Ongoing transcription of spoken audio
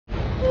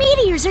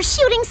Meteors are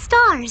shooting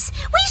stars.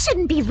 We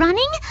shouldn't be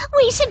running.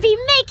 We should be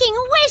making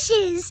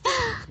wishes.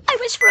 I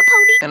wish for a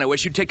pony. And I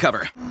wish you'd take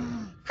cover.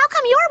 How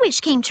come your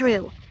wish came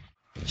true?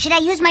 Should I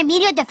use my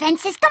meteor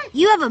defense system?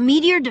 You have a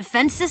meteor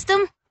defense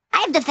system? I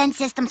have defense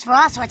systems for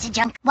all sorts of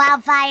junk.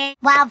 Wildfire,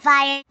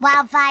 wildfire,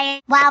 wildfire,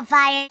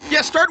 wildfire.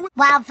 Yeah, start with...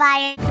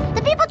 Wildfire.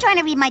 The people trying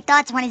to read my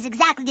thoughts one is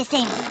exactly the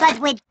same, but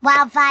with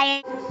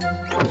wildfire.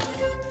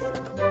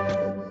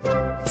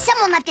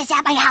 Someone left this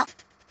at my house.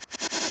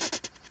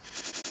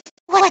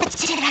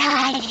 What's it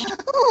hiding?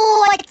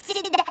 What's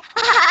it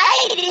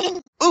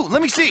hiding? Ooh,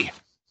 let me see.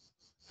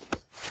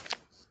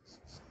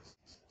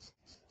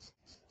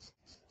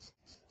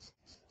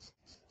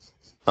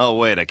 Oh,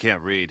 wait, I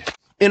can't read.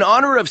 In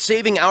honor of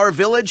saving our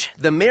village,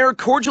 the mayor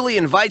cordially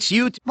invites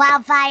you to...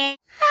 Wildfire.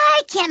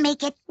 I can't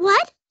make it.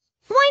 What?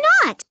 Why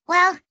not?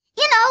 Well,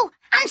 you know,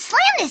 I'm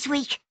slammed this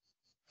week.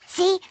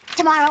 See,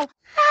 tomorrow,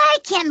 I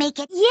can't make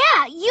it.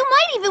 Yeah, you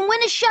might even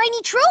win a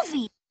shiny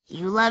trophy.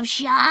 You love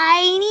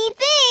shiny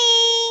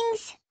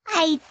things.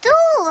 I do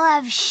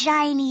love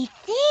shiny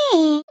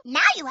things. Now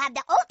you have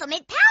the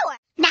ultimate power.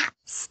 Now,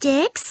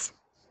 Sticks?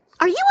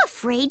 Are you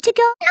afraid to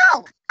go? no,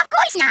 of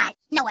course not.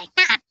 No way.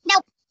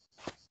 Nope.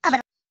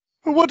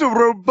 What a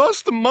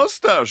robust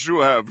mustache you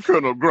have,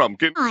 Colonel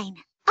Grumpkin. Fine.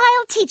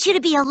 I'll teach you to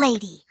be a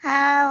lady.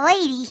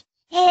 Lady.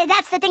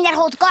 That's the thing that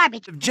holds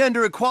garbage.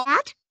 Gender equality.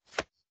 That?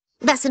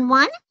 Lesson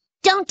 1.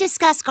 Don't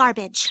discuss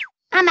garbage.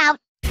 I'm out.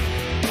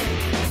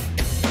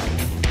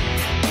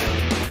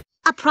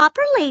 A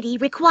proper lady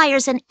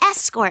requires an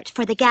escort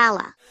for the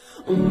gala.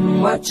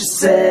 What you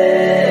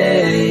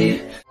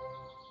say?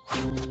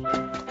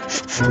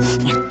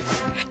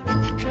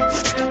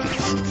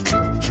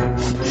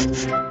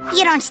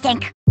 You don't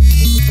stink.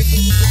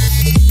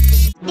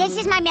 This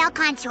is my male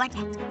consort.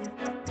 And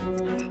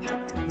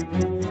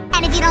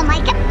if you don't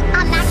like it,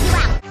 I'll knock you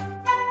out.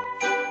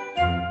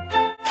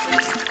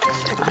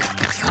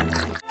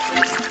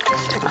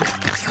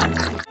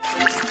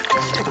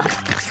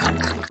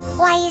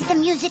 Why is the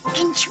music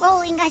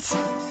controlling us?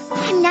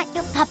 I'm not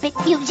your puppet,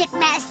 music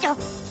master.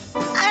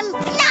 I'm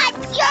not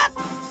your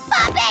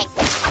puppet!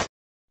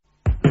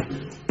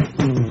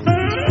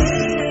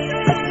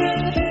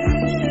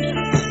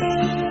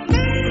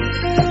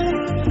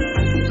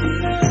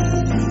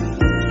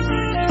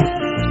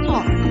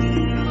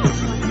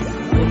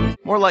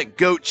 More like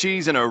goat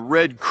cheese and a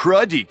red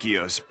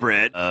crudicchio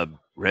spread.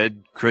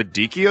 Red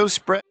crudicchio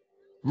spread?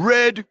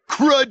 Red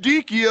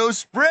crudicchio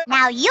spread?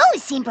 Now you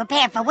seem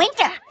prepared for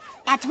winter.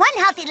 That's one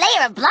healthy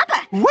layer of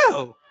blubber.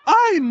 Well,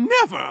 I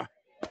never.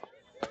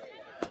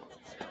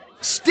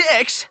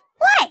 Sticks?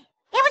 What?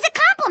 It was a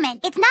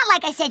compliment. It's not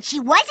like I said she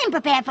wasn't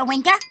prepared for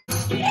winter.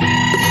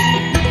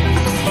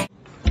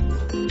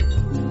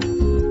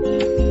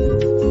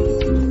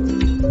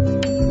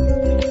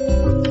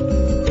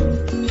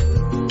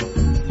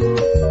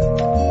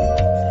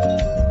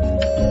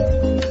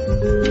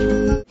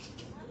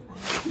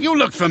 You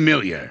look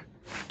familiar.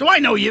 Do I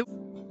know you?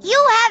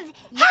 You have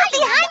healthy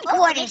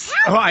hindquarters.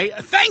 Why,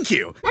 thank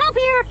you. Help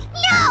here!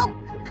 No!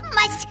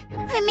 Must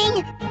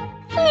remain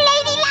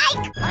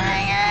ladylike.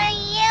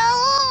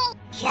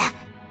 Yeah.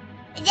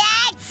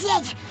 That's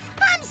it.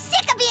 I'm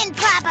sick of being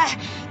proper.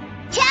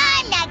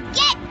 Time to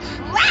get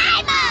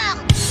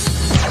primal.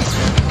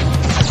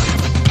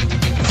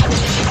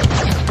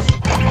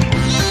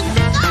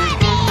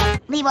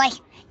 Leroy,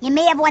 you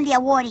may have won the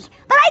awardie,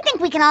 but I think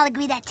we can all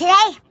agree that today,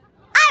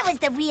 I was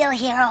the real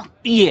hero.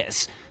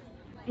 Yes,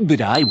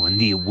 but I won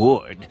the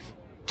award.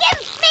 Give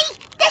me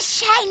the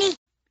shiny.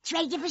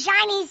 Trade you for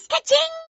shinies. Ka-ching!